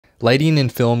Lighting in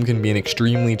film can be an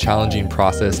extremely challenging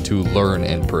process to learn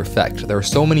and perfect. There are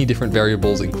so many different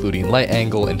variables, including light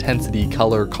angle, intensity,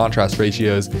 color, contrast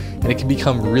ratios, and it can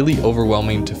become really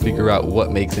overwhelming to figure out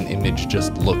what makes an image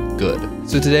just look good.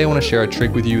 So today I want to share a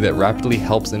trick with you that rapidly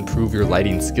helps improve your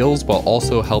lighting skills while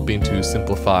also helping to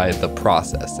simplify the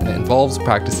process, and it involves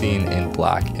practicing in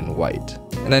black and white.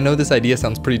 And I know this idea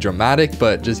sounds pretty dramatic,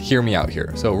 but just hear me out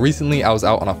here. So recently I was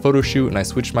out on a photo shoot and I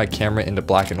switched my camera into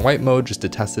black and white mode just to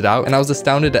test it out. And I was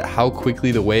astounded at how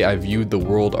quickly the way I viewed the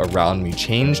world around me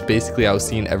changed. Basically, I was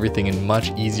seeing everything in much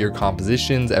easier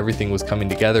compositions. Everything was coming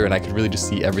together and I could really just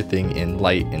see everything in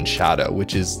light and shadow,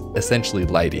 which is essentially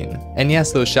lighting. And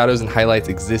yes, those shadows and highlights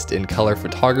exist in color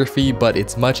photography, but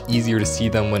it's much easier to see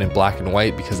them when in black and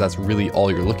white because that's really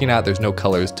all you're looking at. There's no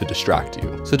colors to distract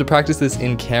you. So to practice this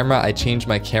in camera, I changed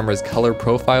my camera's color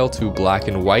profile to black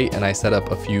and white, and I set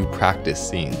up a few practice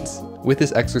scenes. With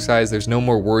this exercise, there's no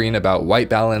more worrying about white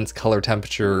balance, color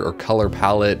temperature, or color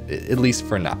palette, at least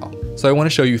for now. So I want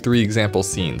to show you 3 example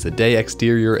scenes: a day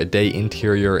exterior, a day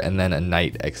interior, and then a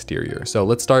night exterior. So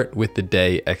let's start with the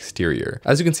day exterior.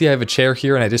 As you can see, I have a chair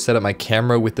here and I just set up my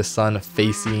camera with the sun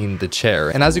facing the chair.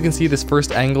 And as you can see, this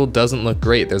first angle doesn't look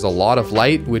great. There's a lot of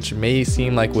light, which may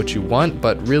seem like what you want,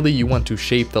 but really you want to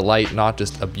shape the light, not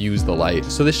just abuse the light.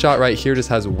 So this shot right here just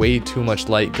has way too much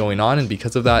light going on, and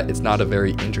because of that, it's not a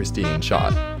very interesting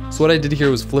shot. So what I did here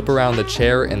was flip around the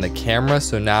chair and the camera,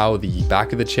 so now the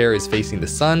back of the chair is facing the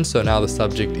sun, so now the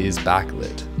subject is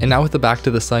backlit. And now with the back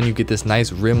to the sun, you get this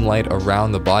nice rim light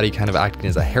around the body, kind of acting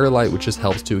as a hair light, which just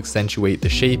helps to accentuate the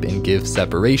shape and give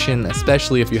separation,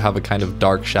 especially if you have a kind of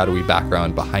dark, shadowy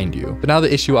background behind you. But now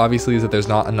the issue obviously is that there's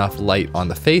not enough light on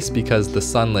the face because the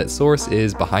sunlit source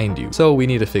is behind you. So we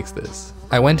need to fix this.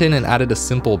 I went in and added a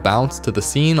simple bounce to the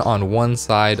scene on one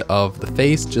side of the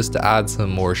face just to add some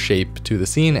more shape to the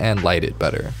scene and light it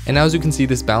better. And now as you can see,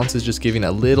 this bounce is just giving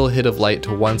a little hit of light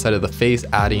to one side of the face,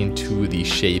 adding to the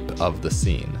shape of the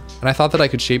scene. And I thought that I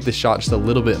could shape this shot just a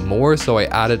little bit more, so I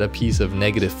added a piece of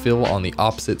negative fill on the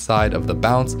opposite side of the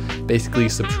bounce, basically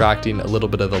subtracting a little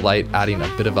bit of the light, adding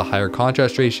a bit of a higher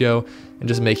contrast ratio, and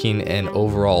just making an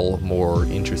overall more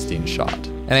interesting shot.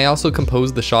 And I also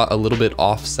composed the shot a little bit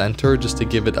off center just to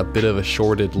give it a bit of a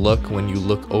shorted look. When you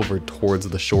look over towards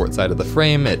the short side of the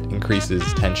frame, it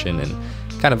increases tension and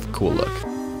kind of a cool look.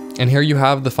 And here you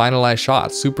have the finalized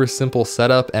shot. Super simple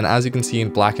setup, and as you can see in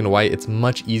black and white, it's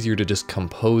much easier to just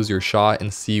compose your shot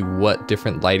and see what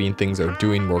different lighting things are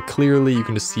doing more clearly. You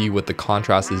can just see what the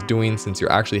contrast is doing since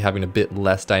you're actually having a bit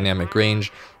less dynamic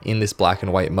range in this black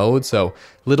and white mode. So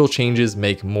little changes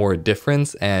make more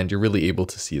difference, and you're really able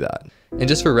to see that. And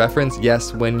just for reference,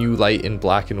 yes, when you light in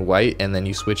black and white and then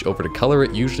you switch over to color,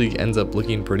 it usually ends up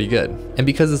looking pretty good. And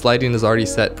because this lighting is already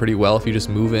set pretty well, if you just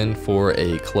move in for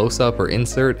a close-up or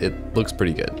insert, it looks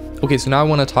pretty good. Okay, so now I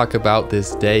want to talk about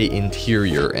this day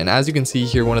interior. And as you can see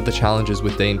here, one of the challenges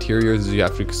with day interiors is you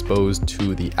have to expose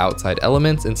to the outside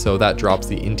elements, and so that drops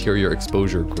the interior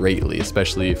exposure greatly,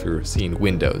 especially if you're seeing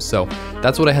windows. So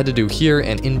that's what I had to do here,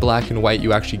 and in black and white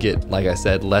you actually get, like I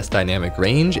said, less dynamic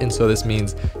range, and so this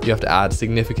means you have to add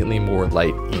significantly more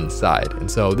light inside. And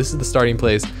so this is the starting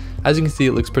place. As you can see,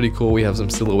 it looks pretty cool. We have some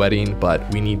silhouetting,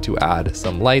 but we need to add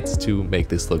some lights to make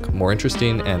this look more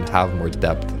interesting and have more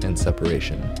depth and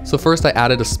separation. So first I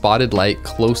added a spotted light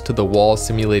close to the wall,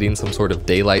 simulating some sort of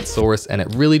daylight source, and it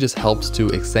really just helps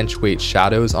to accentuate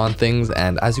shadows on things.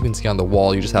 And as you can see on the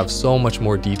wall, you just have so much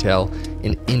more detail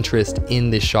and interest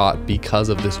in this shot because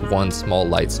of this one small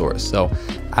light source. So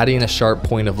adding a sharp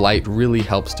point of light really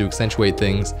helps to accentuate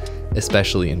things,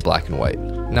 especially in black and white.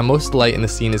 Now most of the light in the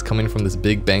scene is coming from this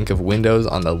big bank of windows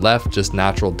on the left, just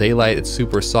natural daylight. It's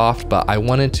super soft, but I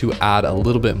wanted to add a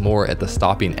little bit more at the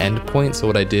stopping end point. So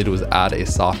what I did was add a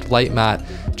soft light mat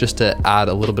just to add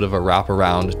a little bit of a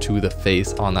wraparound to the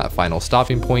face on that final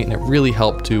stopping point, and it really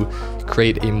helped to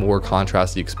create a more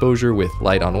contrasty exposure with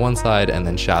light on one side and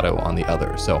then shadow on the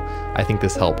other. So I think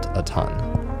this helped a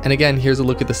ton. And again, here's a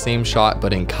look at the same shot,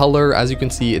 but in color. As you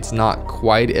can see, it's not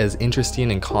quite as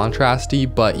interesting and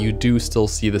contrasty, but you do still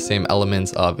see the same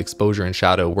elements of exposure and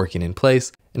shadow working in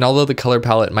place. And although the color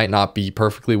palette might not be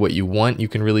perfectly what you want, you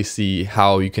can really see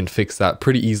how you can fix that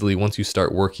pretty easily once you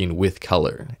start working with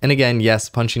color. And again, yes,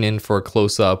 punching in for a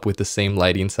close-up with the same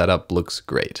lighting setup looks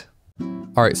great.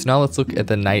 Alright, so now let's look at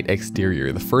the night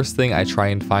exterior. The first thing I try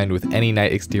and find with any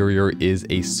night exterior is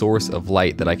a source of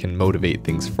light that I can motivate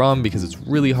things from, because it's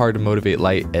really hard to motivate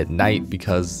light at night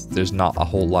because there's not a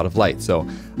whole lot of light. So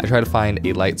I try to find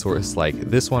a light source like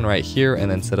this one right here and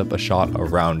then set up a shot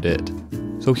around it.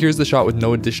 So here's the shot with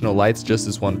no additional lights, just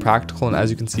this one practical, and as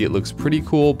you can see it looks pretty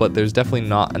cool, but there's definitely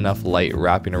not enough light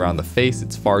wrapping around the face.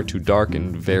 It's far too dark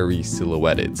and very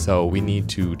silhouetted, so we need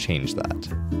to change that.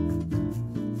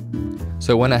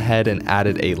 So I went ahead and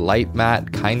added a light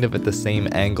mat kind of at the same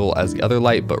angle as the other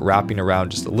light, but wrapping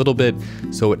around just a little bit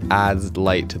so it adds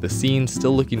light to the scene,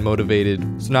 still looking motivated.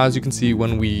 So now as you can see,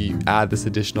 when we add this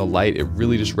additional light, it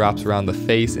really just wraps around the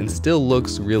face and still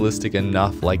looks realistic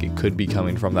enough, like it could be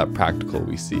coming from that practical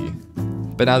we see.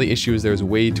 But now the issue is there's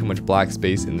way too much black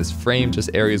space in this frame,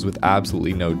 just areas with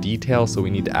absolutely no detail, so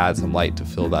we need to add some light to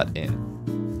fill that in.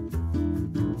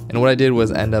 And what I did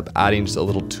was end up adding just a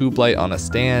little tube light on a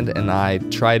stand, and I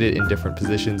tried it in different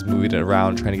positions, moving it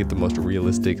around, trying to get the most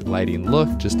realistic lighting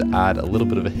look, just to add a little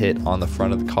bit of a hit on the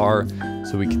front of the car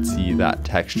so we could see that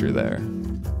texture there.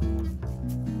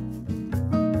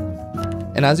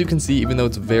 And as you can see, even though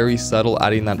it's very subtle,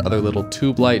 adding that other little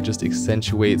tube light just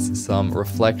accentuates some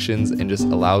reflections and just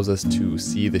allows us to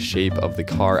see the shape of the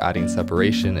car, adding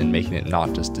separation and making it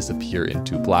not just disappear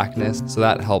into blackness. So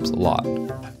that helps a lot.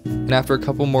 And after a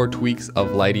couple more tweaks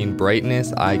of lighting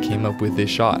brightness, I came up with this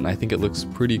shot, and I think it looks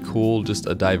pretty cool, just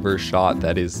a diverse shot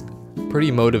that is pretty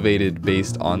motivated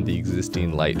based on the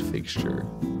existing light fixture.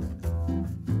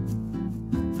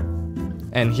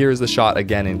 And here's the shot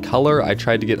again in color. I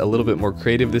tried to get a little bit more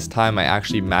creative this time. I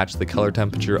actually matched the color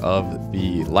temperature of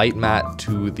the light mat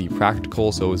to the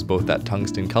practical, so it was both that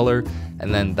tungsten color,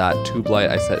 and then that tube light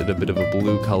I set it a bit of a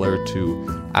blue color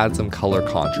to add some color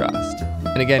contrast.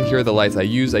 And again, here are the lights I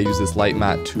use. I use this light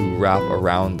mat to wrap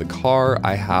around the car.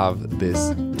 I have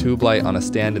this tube light on a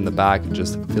stand in the back,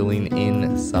 just filling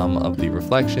in some of the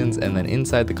reflections, and then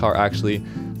inside the car actually,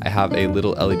 I have a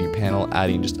little LED panel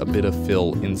adding just a bit of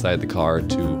fill inside the car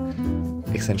to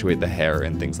accentuate the hair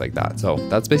and things like that. So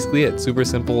that's basically it. Super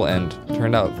simple and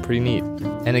turned out pretty neat.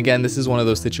 And again, this is one of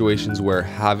those situations where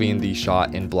having the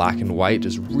shot in black and white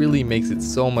just really makes it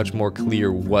so much more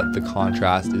clear what the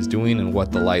contrast is doing and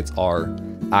what the lights are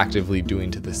actively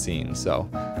doing to the scene. So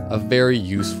a very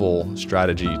useful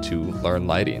strategy to learn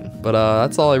lighting. But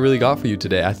that's all I really got for you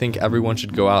today. I think everyone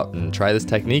should go out and try this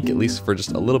technique, at least for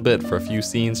just a little bit, for a few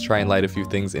scenes, try and light a few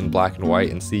things in black and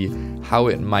white and see how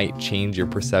it might change your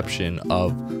perception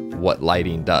of what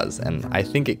lighting does. And I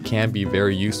think it can be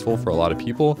very useful for a lot of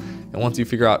people. And once you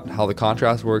figure out how the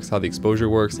contrast works, how the exposure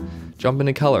works, jump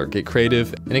into color, get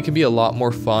creative, and it can be a lot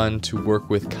more fun to work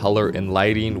with color and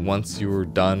lighting once you're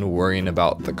done worrying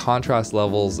about the contrast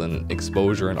levels and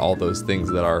exposure and all those things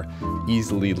that are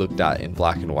easily looked at in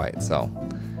black and white. So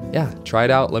yeah, try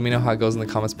it out. Let me know how it goes in the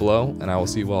comments below, and I will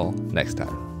see you all next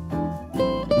time.